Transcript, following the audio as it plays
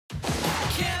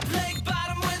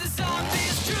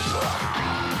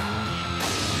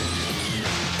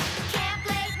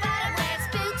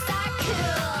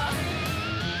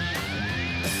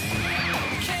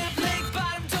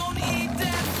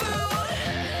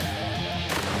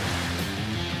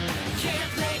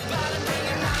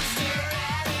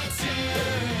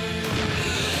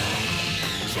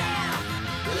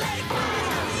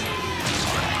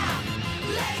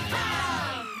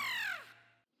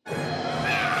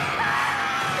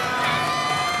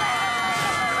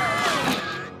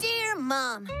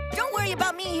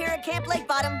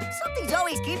Bottom. Something's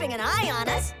always keeping an eye on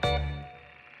us.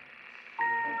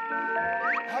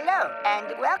 Hello,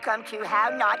 and welcome to How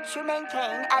Not to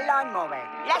Maintain a Lawnmower.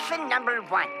 Lesson number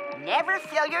 1. Never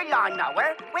fill your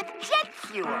lawnmower with jet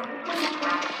fuel.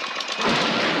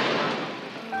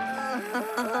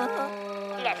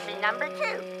 Lesson number 2.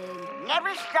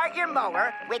 Never start your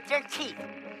mower with your teeth.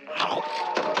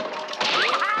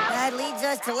 That leads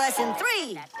us to lesson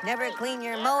 3. Never clean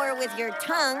your mower with your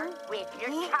tongue. With your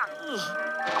tongue.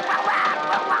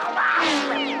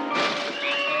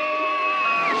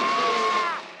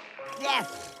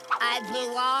 Yes, I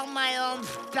blew all my own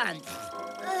stunts.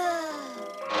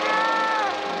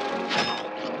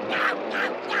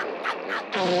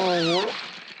 Whoa!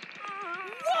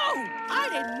 I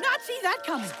did not see that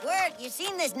coming. Squirt, you've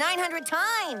seen this 900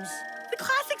 times. The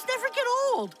classics never get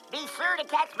old. Be sure to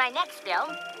catch my next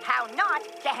film, How Not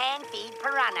to Hand Feed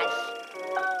Piranhas.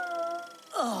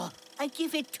 Oh, I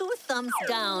give it 2 thumbs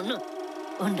down.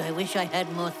 And I wish I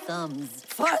had more thumbs.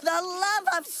 For the love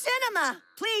of cinema,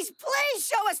 please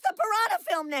show us the piranha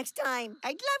film next time.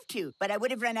 I'd love to, but I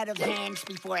would have run out of hands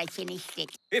before I finished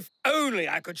it. If only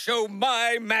I could show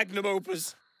my magnum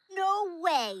opus. No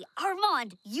way.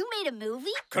 Armand, you made a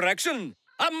movie? Correction,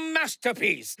 a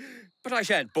masterpiece. But I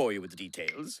shan't bore you with the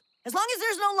details. As long as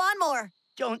there's no lawnmower.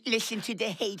 Don't listen to the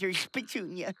haters,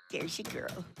 Petunia. There's a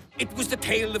girl. It was the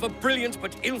tale of a brilliant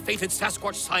but ill-fated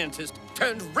Sasquatch scientist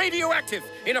turned radioactive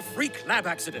in a freak lab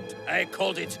accident. I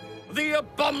called it The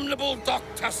Abominable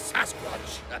Dr.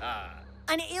 Sasquatch.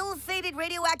 An ill-fated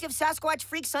radioactive Sasquatch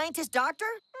freak scientist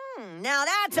doctor? Now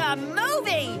that's a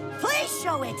movie! Please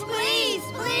show it! Please,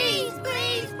 please,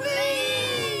 please,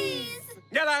 please!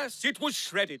 Alas, it was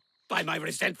shredded by my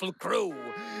resentful crew.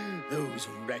 Those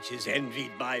wretches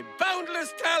envied my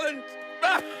boundless talent.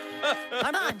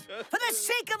 Armand, for the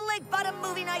sake of Lake Bottom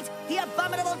movie night, the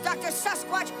abominable Dr.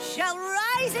 Sasquatch shall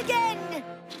rise again!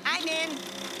 I'm in.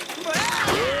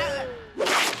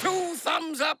 2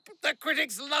 thumbs up. The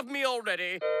critics love me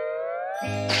already.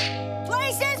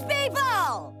 Places,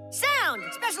 people! Sound,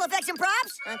 special effects and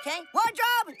props. Okay.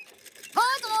 Wardrobe.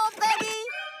 Wardrobe, baby!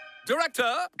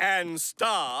 Director and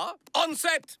star on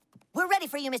set. We're ready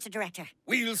for you, Mr. Director.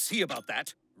 We'll see about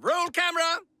that. Roll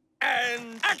camera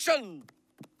and action!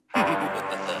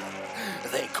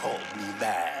 They called me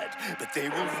mad, but they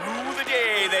will rue the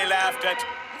day they laughed at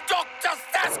Dr.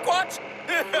 Sasquatch!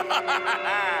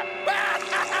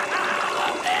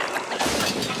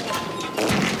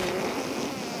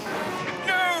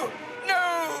 No!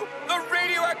 No! The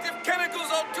radioactive chemicals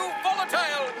are too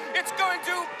volatile! It's going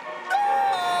to...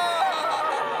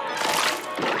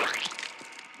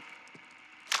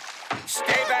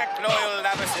 Stay back, loyal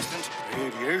lab assistant.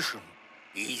 Radiation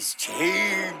is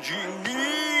changing me.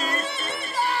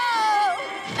 No!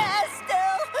 Master!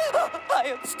 I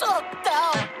am struck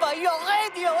down by your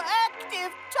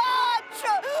radioactive touch!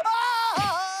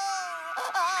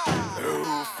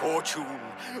 Oh, fortune,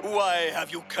 why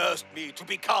have you cursed me to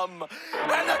become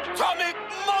an atomic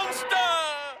monster?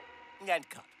 And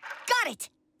cut. Got it!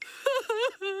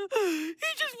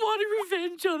 He just wanted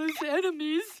revenge on his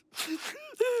enemies.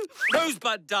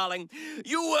 Rosebud, darling,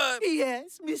 you were...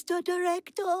 Yes, Mr.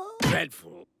 Director.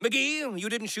 dreadful. McGee, you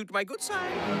didn't shoot my good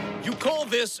side. You call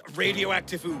this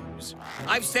radioactive ooze.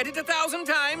 I've said it 1,000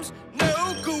 times.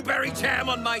 No gooseberry jam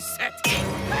on my set.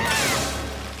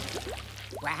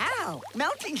 Wow,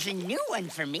 melting's a new one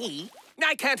for me.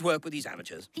 I can't work with these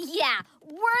amateurs. Yeah,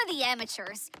 we're the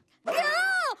amateurs. Yeah!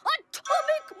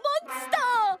 Atomic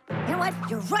monster! You know what?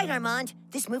 You're right, Armand.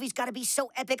 This movie's got to be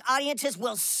so epic audiences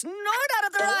will snort out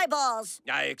of their eyeballs.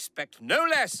 I expect no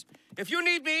less. If you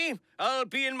need me, I'll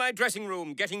be in my dressing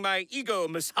room getting my ego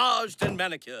massaged and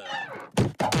manicured.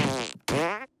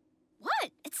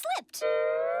 What? It slipped.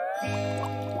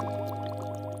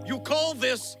 You call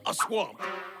this a swamp?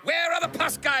 Where are the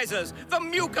pus geysers, the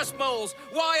mucus moles?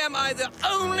 Why am I the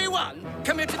only one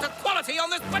committed to quality on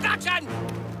this production?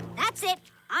 That's it.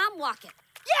 I'm walking.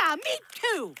 Yeah, me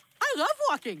too. I love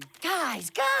walking.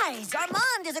 Guys,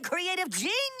 Armand is a creative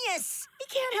genius. He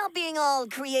can't help being all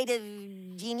creative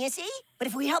genius-y. But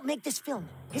if we help make this film,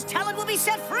 his talent will be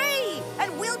set free.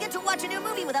 And we'll get to watch a new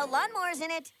movie without lawnmowers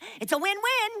in it. It's a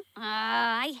win-win.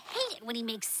 I hate it when he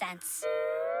makes sense.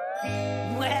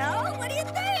 Well, what do you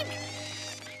think?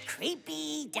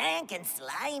 Creepy, dank, and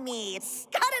slimy. It's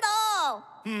got it all.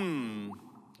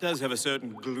 Does have a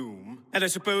certain gloom. And I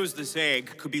suppose this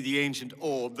egg could be the ancient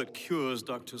orb that cures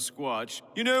Dr. Squatch.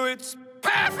 You know, it's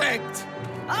Perfect!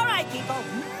 All right, people,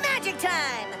 magic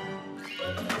time.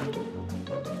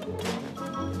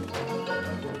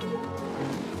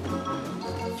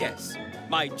 Yes,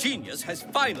 my genius has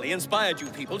finally inspired you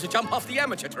people to jump off the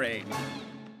amateur train.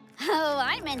 Oh,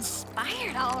 I'm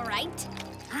inspired, all right.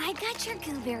 I got your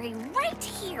gooberry right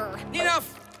here.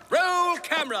 Enough! Roll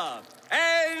camera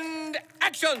and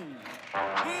action!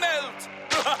 Melt!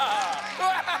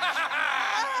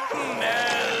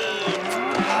 Melt!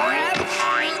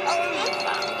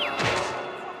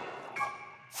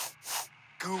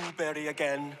 Gooberry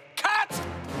again. Cut!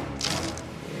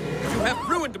 You have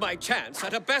ruined my chance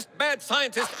at a Best Mad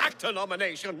Scientist Actor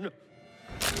nomination.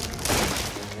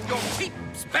 Your cheap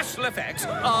special effects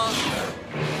are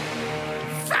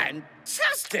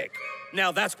fantastic.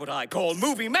 Now that's what I call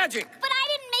movie magic. But I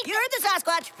didn't make You heard the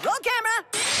Sasquatch. Roll camera.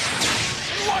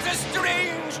 What a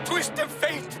strange twist of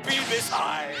fate to be this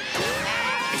high.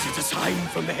 Is it a sign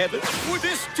from the heavens? Would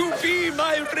this to be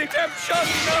my redemption?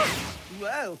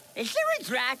 Whoa, is there a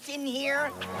draft in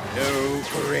here? No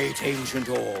great ancient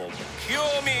orb.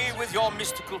 Cure me with your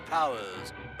mystical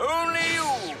powers. Only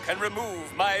you can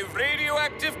remove my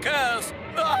radioactive curse.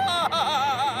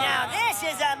 Now this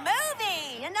is a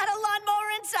movie and not a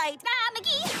lawnmower in sight.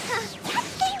 McGee, that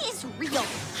thing is real.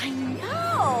 I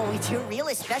know. It's your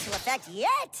realest special effect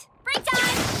yet. Break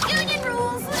time. Union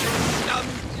rules.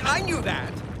 I knew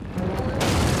that.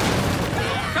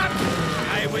 Cut!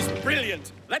 I was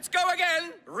brilliant. Let's go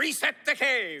again. Reset the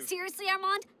cave. Seriously,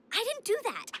 Armand? I didn't do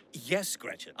that. Yes,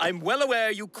 Gretchen. I'm well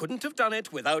aware you couldn't have done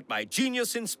it without my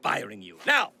genius inspiring you.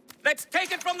 Now, let's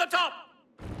take it from the top.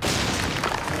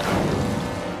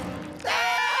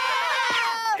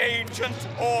 Ancient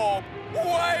orb,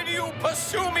 why do you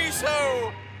pursue me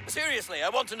so? Seriously, I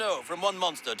want to know from one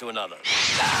monster to another.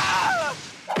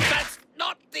 That's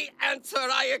not the answer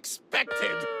I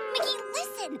expected. McGee,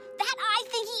 listen. That eye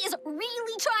thingy is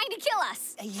really trying to kill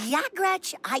us. Yeah,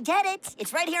 Gretch, I get it.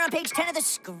 It's right here on page 10 of the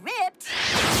script.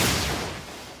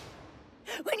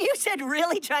 When you said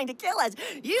really trying to kill us,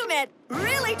 you meant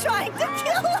really trying to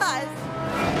kill us.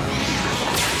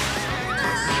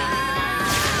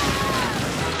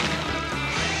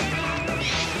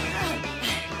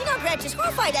 You know, Gretch, as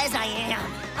horrified as I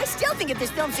am, I still think if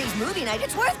this film sees movie night,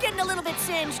 it's worth getting a little bit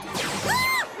singed.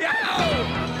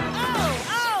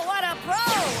 Oh, what a pro!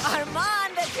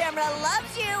 Armand, the camera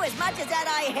loves you as much as that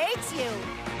eye hates you.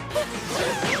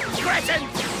 Gretchen,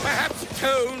 perhaps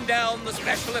tone down the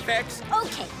special effects.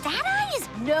 Okay, that eye is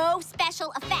no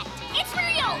special effect. It's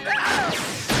real.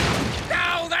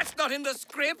 No, that's not in the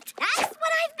script. That's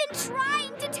what I've been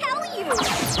trying to tell you.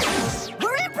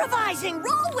 We're improvising.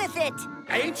 Roll with it.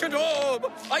 Ancient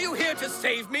orb, are you here to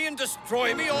save me and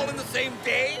destroy me all in the same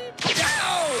day?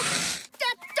 No!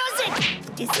 That does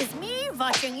it! This is me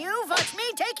watching you watch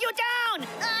me take you down!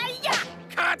 Yeah!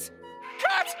 Cut!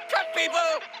 Cut! Cut,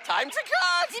 people! Time to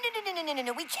cut!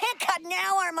 No, we can't cut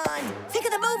now, Armand! Think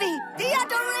of the movie, The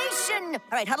Adoration!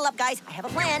 All right, huddle up, guys. I have a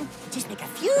plan. Just make a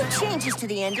few changes to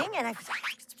the ending, and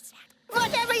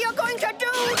whatever you're going to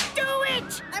do, do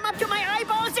it! I'm up to my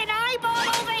eyeballs in eyeball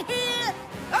over here!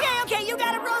 Okay, you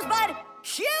got it, Rosebud!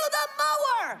 Cue the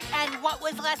mower! And what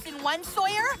was lesson 1,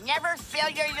 Sawyer? Never fill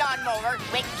your lawnmower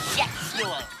with jet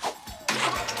fuel.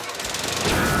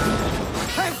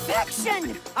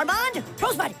 Perfection! Armand,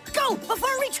 Rosebud, go before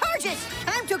it recharges!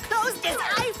 Time to close this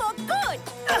eye for good!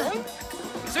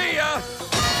 See ya!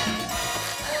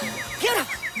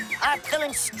 Beautiful! Our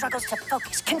villain struggles to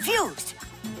focus, confused.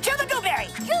 Kill the gooberry!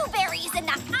 Gooberries in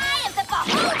the eye of the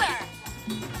beholder!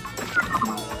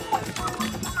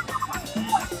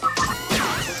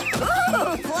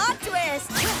 Ooh, plot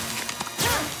twist!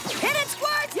 Hit it,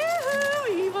 Squirt!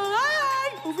 Yoo-hoo, evil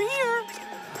eye! Over here!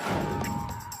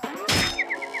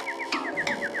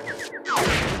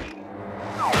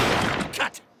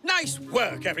 Cut! Nice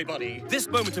work, everybody. This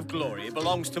moment of glory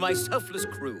belongs to my selfless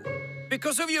crew.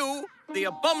 Because of you, the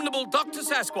abominable Dr.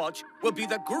 Sasquatch will be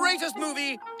the greatest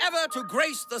movie ever to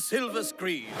grace the silver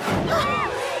screen.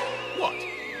 What?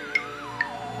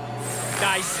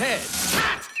 I said...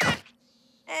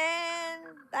 And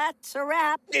that's a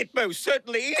wrap. It most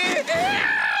certainly is.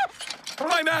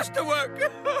 My masterwork.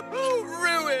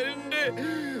 Ruined.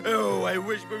 Oh, I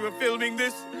wish we were filming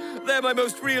this. They're my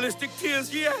most realistic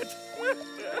tears yet.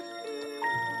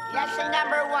 Lesson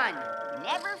number 1.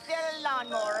 Never fill a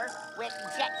lawnmower with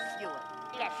jet fuel.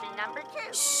 Lesson number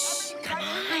 2. Shh, come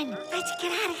on. Let's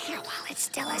get out of here while it's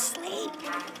still asleep.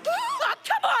 Oh,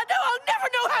 come on, now I'll never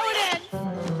know how it ends!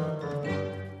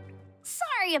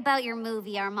 Sorry about your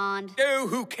movie, Armand. Oh,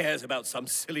 who cares about some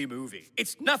silly movie?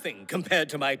 It's nothing compared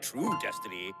to my true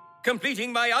destiny.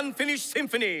 Completing my unfinished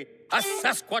symphony, a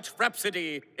Sasquatch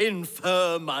Rhapsody in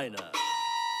Fur Minor.